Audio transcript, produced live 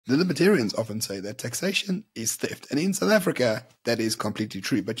The libertarians often say that taxation is theft, and in South Africa, that is completely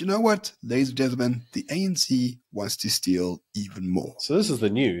true. But you know what, ladies and gentlemen, the ANC wants to steal even more. So this is the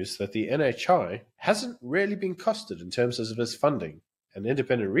news that the NHI hasn't really been costed in terms of its funding, and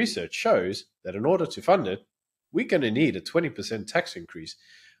independent research shows that in order to fund it, we're going to need a 20% tax increase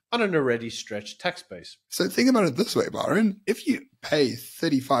on an already stretched tax base. So think about it this way, Byron. If you pay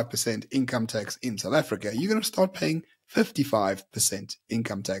 35% income tax in South Africa, you're going to start paying 55%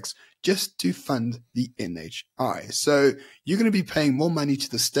 income tax just to fund the NHI. So you're going to be paying more money to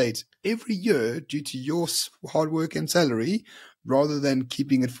the state every year due to your hard work and salary, rather than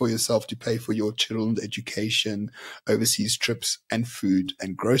keeping it for yourself to pay for your children's education, overseas trips, and food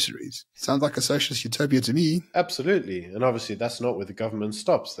and groceries. Sounds like a socialist utopia to me. Absolutely. And obviously that's not where the government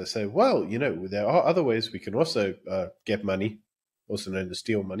stops. They say, well, there are other ways we can also get money, also known as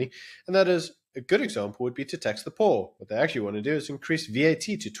steal money. And that is, a good example would be to tax the poor. What they actually want to do is increase VAT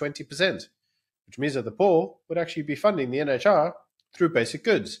to 20%, which means that the poor would actually be funding the NHR through basic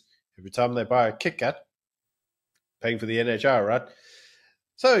goods. Every time they buy a Kit Kat, paying for the NHR, right?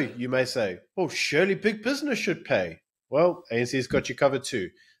 So you may say, well, surely big business should pay. Well, ANC's got you covered too.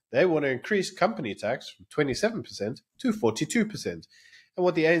 They want to increase company tax from 27% to 42%. And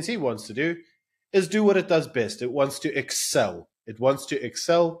what the ANC wants to do is do what it does best. It wants to excel. It wants to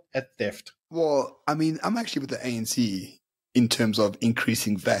excel at theft. Well, I mean, I'm actually with the ANC in terms of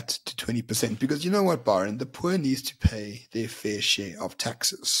increasing VAT to 20%, because you know what, Byron? The poor needs to pay their fair share of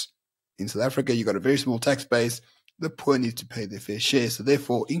taxes. In South Africa, you've got a very small tax base. The poor need to pay their fair share. So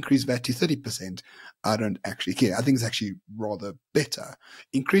therefore, increase VAT to 30%. I don't actually care. I think it's actually rather better.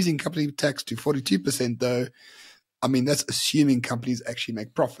 Increasing company tax to 42%, though, I mean, that's assuming companies actually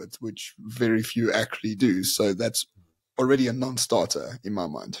make profits, which very few actually do. So that's already a non-starter in my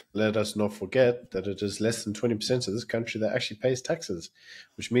mind. Let us not forget that it is less than 20% of this country that actually pays taxes,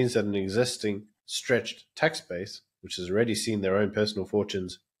 which means that an existing stretched tax base, which has already seen their own personal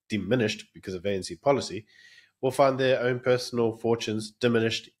fortunes diminished because of ANC policy, will find their own personal fortunes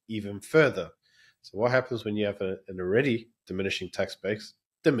diminished even further. So what happens when you have an already diminishing tax base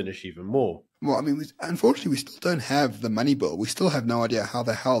diminish even more? Well, I mean, unfortunately, we still don't have the money bill. We still have no idea how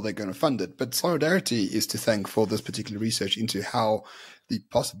the hell they're going to fund it. But Solidarity is to thank for this particular research into how the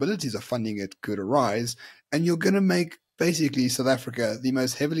possibilities of funding it could arise. And you're going to make basically South Africa the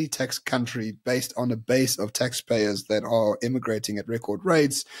most heavily taxed country based on a base of taxpayers that are immigrating at record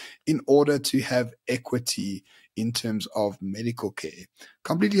rates in order to have equity in terms of medical care.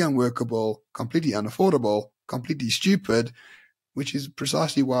 Completely unworkable, completely unaffordable, completely stupid, which is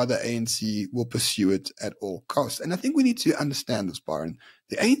precisely why the ANC will pursue it at all costs. And I think we need to understand this, Byron.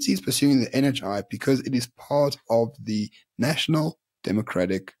 The ANC is pursuing the NHI because it is part of the National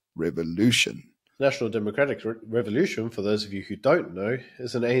Democratic Revolution. National Democratic Revolution, for those of you who don't know,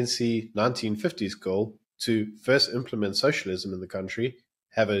 is an ANC 1950s goal to first implement socialism in the country,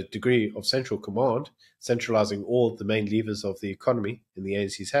 have a degree of central command, centralizing all the main levers of the economy in the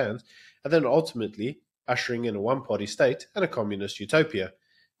ANC's hands, and then ultimately ushering in a one-party state and a communist utopia.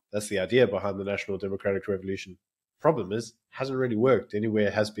 That's the idea behind the National Democratic Revolution. Problem is, it hasn't really worked anywhere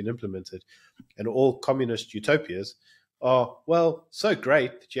it has been implemented. And all communist utopias are, well, so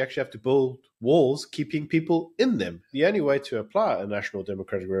great that you actually have to build walls keeping people in them. The only way to apply a national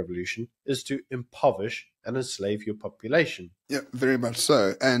democratic revolution is to impoverish and enslave your population. Yeah, very much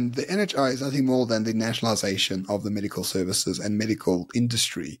so. And the NHI is nothing more than the nationalization of the medical services and medical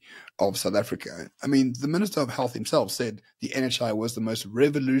industry of South Africa. I mean, the Minister of Health himself said the NHI was the most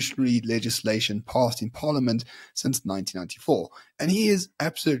revolutionary legislation passed in Parliament since 1994. And he is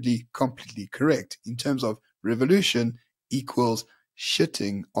absolutely, completely correct in terms of revolution equals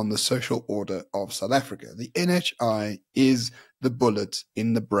shitting on the social order of South Africa. The NHI is the bullet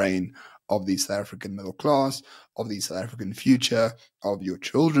in the brain of the South African middle class, of the South African future, of your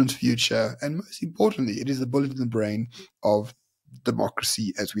children's future, and most importantly, it is the bullet in the brain of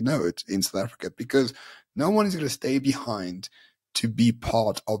democracy as we know it in South Africa, because no one is going to stay behind to be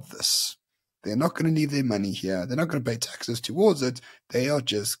part of this. They're not going to leave their money here. They're not going to pay taxes towards it. They are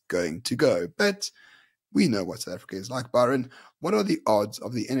just going to go. But we know what South Africa is like, Byron. What are the odds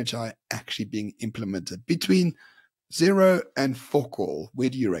of the NHI actually being implemented? Between 0 and fuck all, where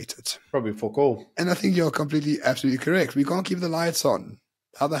do you rate it? Probably fuck all. And I think you're completely, absolutely correct. We can't keep the lights on.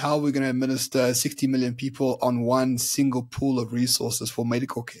 How the hell are we going to administer 60 million people on one single pool of resources for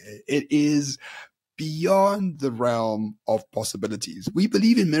medical care? It is beyond the realm of possibilities. We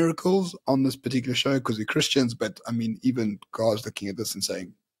believe in miracles on this particular show because we're Christians, but I mean, even God's looking at this and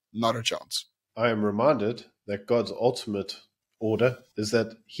saying, not a chance. I am reminded that God's ultimate order is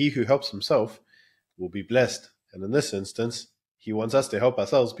that he who helps himself will be blessed. And in this instance, He wants us to help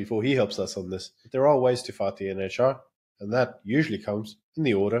ourselves before he helps us on this. There are ways to fight the NHI, and that usually comes in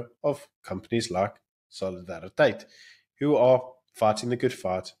the order of companies like Solidariteit, who are fighting the good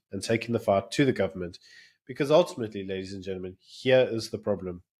fight and taking the fight to the government. Because ultimately, ladies and gentlemen, here is the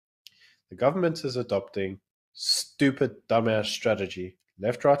problem. The government is adopting stupid, dumbass strategy,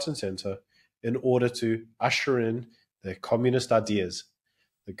 left, right, and center, in order to usher in their communist ideas.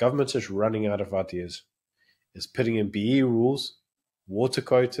 The government is running out of ideas. It's putting in BE rules, water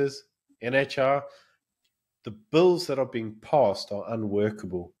quotas, NHR. The bills that are being passed are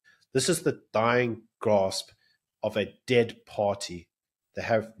unworkable. This is the dying grasp of a dead party. They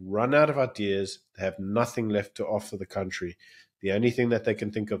have run out of ideas. They have nothing left to offer the country. The only thing that they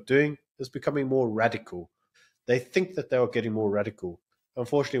can think of doing is becoming more radical. They think that they are getting more radical.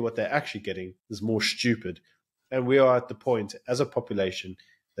 Unfortunately, what they're actually getting is more stupid. And we are at the point, as a population,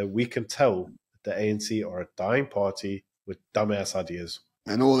 that we can tell that the ANC are a dying party with dumbass ideas.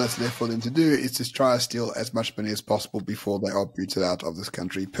 And all that's left for them to do is to try to steal as much money as possible before they are booted out of this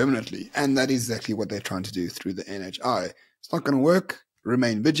country permanently. And that is exactly what they're trying to do through the NHI. It's not going to work.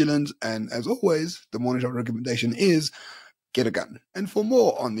 Remain vigilant. And as always, the morning shot recommendation is get a gun. And for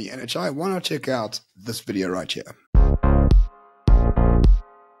more on the NHI, why not check out this video right here?